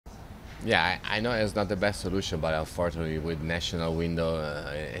Yeah, I know it's not the best solution, but unfortunately, with national window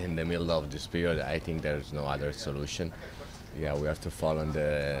in the middle of this period, I think there's no other solution. Yeah, we have to follow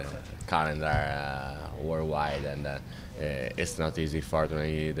the calendar worldwide, and it's not easy.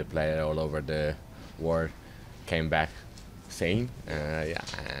 Fortunately, the player all over the world came back sane. Yeah,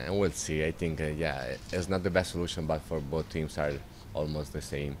 and we'll see. I think yeah, it's not the best solution, but for both teams are almost the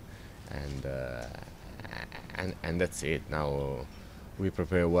same, and and that's it. Now we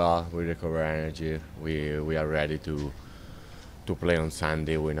prepare well, we recover energy, we are ready to play on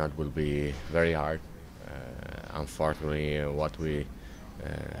Sunday. We know it will be very hard. Unfortunately, what we uh,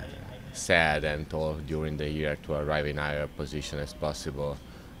 said and told during the year to arrive in higher position as possible.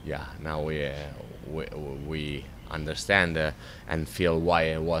 Yeah, now we understand and feel why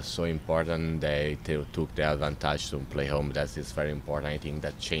it was so important. They took the advantage to play home. That is very important. I think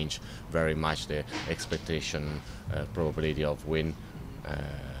that changed very much the expectation, probability of win. Uh,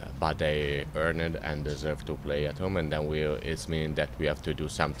 but they earn it and deserve to play at home. And then it's meaning that we have to do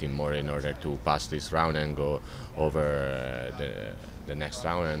something more in order to pass this round and go over the next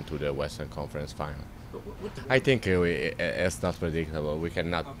round and to the Western Conference final. I think it's not predictable. We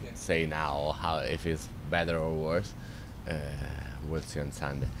cannot say now how if it's better or worse. Uh, we'll see on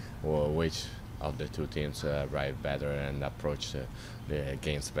Sunday or which of the two teams arrive better and approach the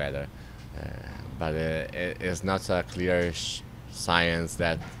games better. Uh, but it's not a clear science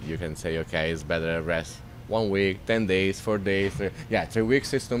that you can say, okay, it's better rest 1 week, 10 days, 4 days. Yeah, 3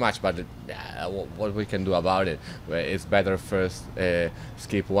 weeks is too much, but what we can do about it? Well, it's better first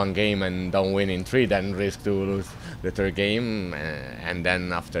skip one game and don't win in three than risk to lose the third game. And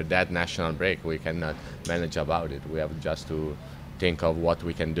then after that national break, we cannot manage about it. We have just to think of what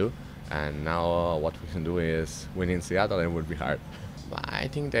we can do. And now what we can do is win in Seattle, and it would be hard. I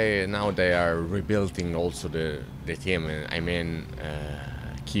think they are rebuilding also the team. I mean,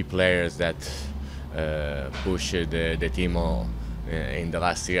 key players that push the team in the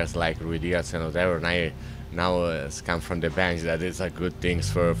last years, like Rui Diaz and whatever. Now it's come from the bench. That is a good thing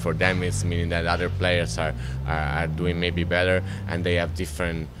for them. It's meaning that other players are doing maybe better, and they have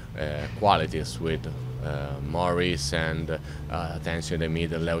different qualities with. Morris and Tension in the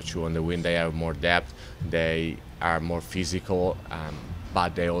middle, Leo Chu on the wing, they have more depth, they are more physical,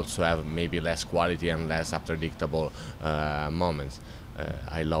 but they also have maybe less quality and less unpredictable moments.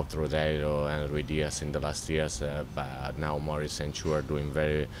 I loved Rodero and Rui Diaz in the last years, but now Morris and Chu are doing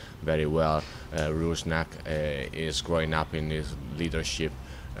very, very well. Rusnak is growing up in his leadership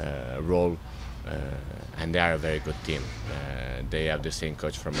role. And they are a very good team. They have the same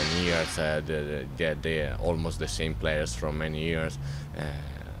coach for many years. They are almost the same players from many years,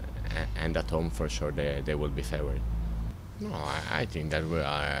 and at home for sure they will be favored. No, I think that we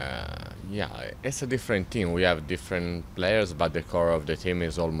are. Yeah, it's a different team. We have different players, but the core of the team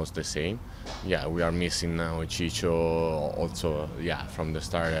is almost the same. Yeah, we are missing now Chicho also. Yeah, from the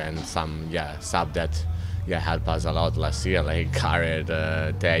start, and some sub that help us a lot last year, like Garrett,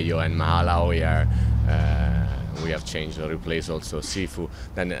 Teo, and Mahala. We have changed or replaced also Sifu.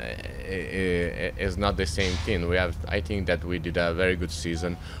 Then it's not the same thing. I think that we did a very good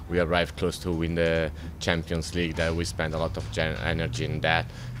season. We arrived close to win the Champions League. That we spent a lot of energy in that.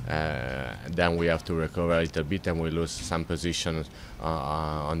 Then we have to recover a little bit, and we lose some positions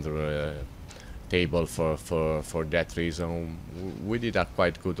on the table for that reason. We did a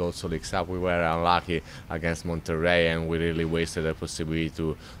quite good also leagues up. We were unlucky against Monterrey, and we really wasted the possibility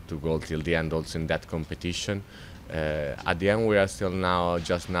to go till the end also in that competition. At the end, we are still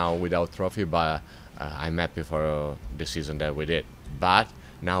just now without trophy, but I'm happy for the season that we did. But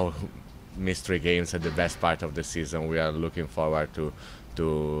now mystery games are the best part of the season. We are looking forward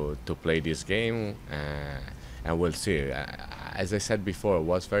to play this game, and we'll see. As I said before, it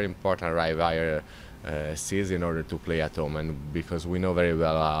was very important arrive higher seas in order to play at home, and because we know very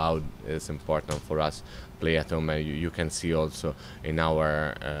well how it's important for us play at home. And you can see also in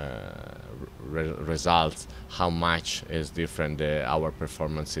our results how much is different our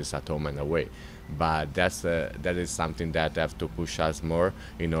performances at home and away. But that is something that have to push us more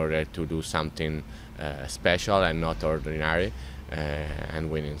in order to do something special and not ordinary,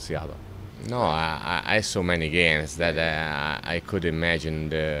 and win in Seattle. No, I saw many games that I could imagine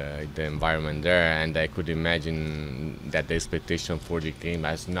the environment there, and I could imagine that the expectation for the game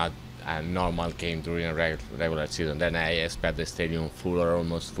is not a normal game during a regular season. Then I expect the stadium full or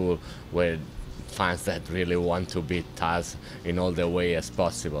almost full, where fans that really want to beat us in all the way as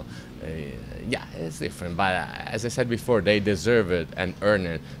possible. Yeah, it's different. But as I said before, they deserve it and earn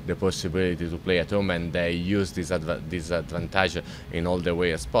it, the possibility to play at home, and they use this advantage in all the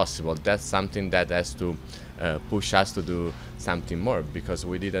way as possible. That's something that has to push us to do something more, because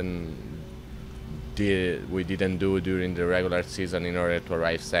we didn't do during the regular season in order to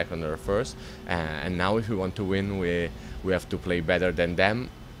arrive second or first, and now if we want to win, we have to play better than them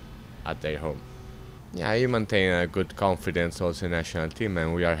at their home. Yeah, he maintained a good confidence also in national team,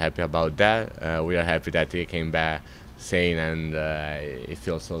 and we are happy about that. We are happy that he came back sane, and he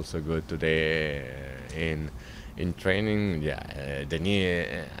feels also good today in training. Yeah, the knee,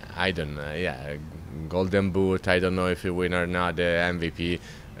 I don't know. Yeah, Golden Boot. I don't know if he win or not. The MVP,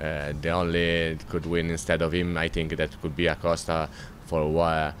 the only could win instead of him. I think that could be Acosta for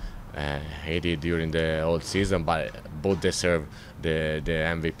what he did during the whole season, but both deserve the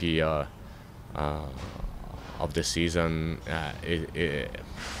MVP. Of the season,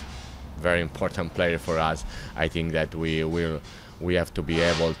 very important player for us. I think that we have to be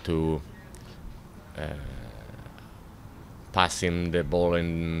able to pass him the ball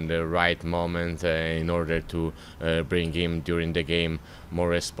in the right moment in order to bring him during the game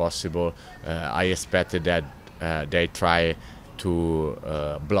more as possible. I expected that they try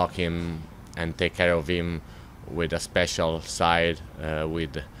to block him and take care of him with a special side,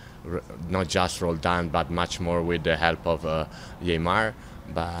 with not just Roldan, but much more with the help of Yeimar.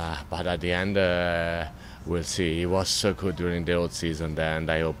 But at the end, we'll see. He was so good during the whole season,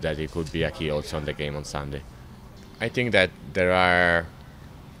 and I hope that he could be a key also on the game on Sunday. I think that there are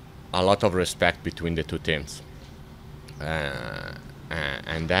a lot of respect between the two teams.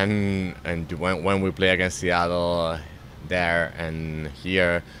 And when we play against Seattle there and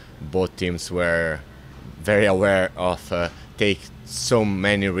here, both teams were very aware of take so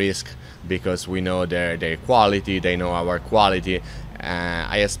many risks, because we know their quality, they know our quality.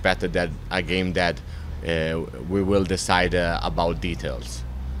 I expected that a game that we will decide about details,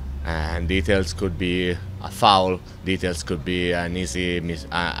 and details could be a foul, details could be an easy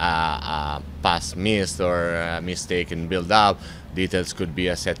pass missed or a mistake in build up, details could be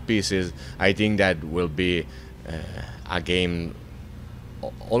a set pieces. I think that will be a game,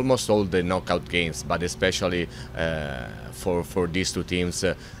 almost all the knockout games, but especially for these two teams,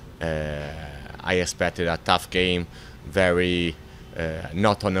 I expected a tough game, very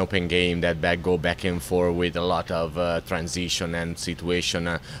not an open game that go back and forth with a lot of transition and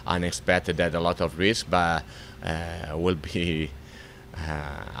situation, unexpected, at a lot of risk, but will be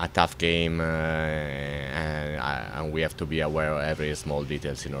a tough game, and we have to be aware of every small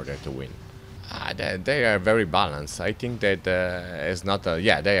details in order to win. They are very balanced. I think that it's not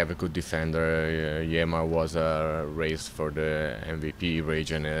they have a good defender. Yeimar was raised for the MVP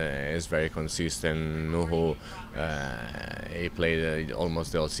region. Is very consistent. Nuhu, he played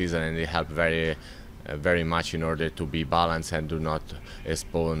almost the whole season, and he helped very much in order to be balanced and do not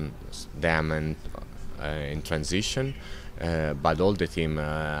expose them in transition. But all the team,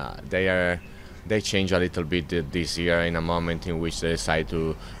 they change a little bit this year in a moment in which they decide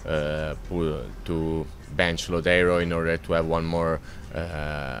to bench Lodeiro in order to have one more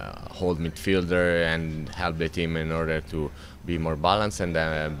hold midfielder and help the team in order to be more balanced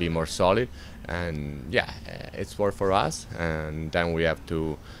and be more solid. And yeah, it's work for us, and then we have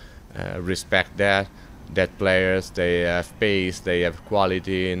to respect that players, they have pace, they have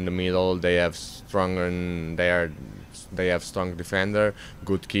quality in the middle, they have they have strong defender,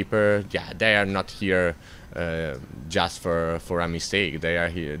 good keeper. Yeah, they are not here just for a mistake. They are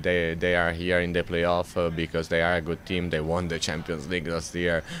here. They are here in the playoff because they are a good team. They won the Champions League last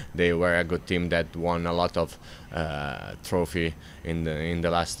year. They were a good team that won a lot of trophy in the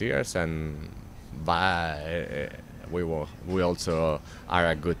last years. But we also are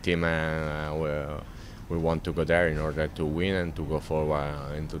a good team, and we want to go there in order to win and to go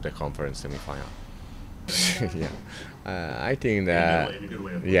forward into the conference semi-final. Yeah, I think that.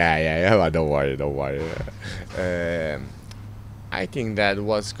 Yeah. But don't worry. I think that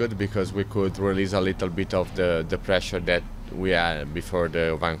was good because we could release a little bit of the pressure that we had before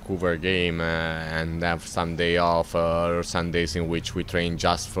the Vancouver game, and have some day off or some days in which we train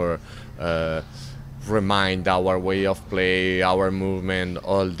just for remind our way of play, our movement,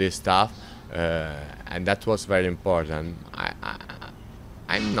 all this stuff, and that was very important.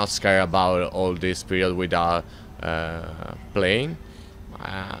 I'm not scared about all this period without playing.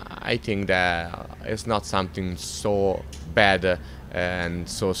 I think that it's not something so bad and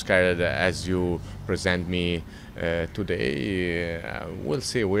so scared as you present me today. We'll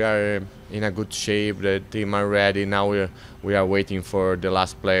see. We are in a good shape. The team are ready. Now we are waiting for the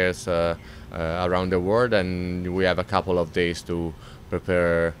last players around the world, and we have a couple of days to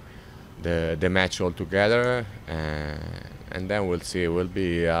prepare the match all together, and then we'll see. It will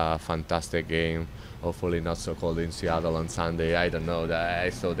be a fantastic game. Hopefully not so cold in Seattle on Sunday. I don't know.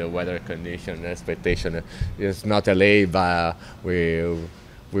 I saw the weather condition expectation. It's not LA, but we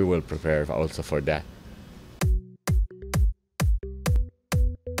will prepare also for that.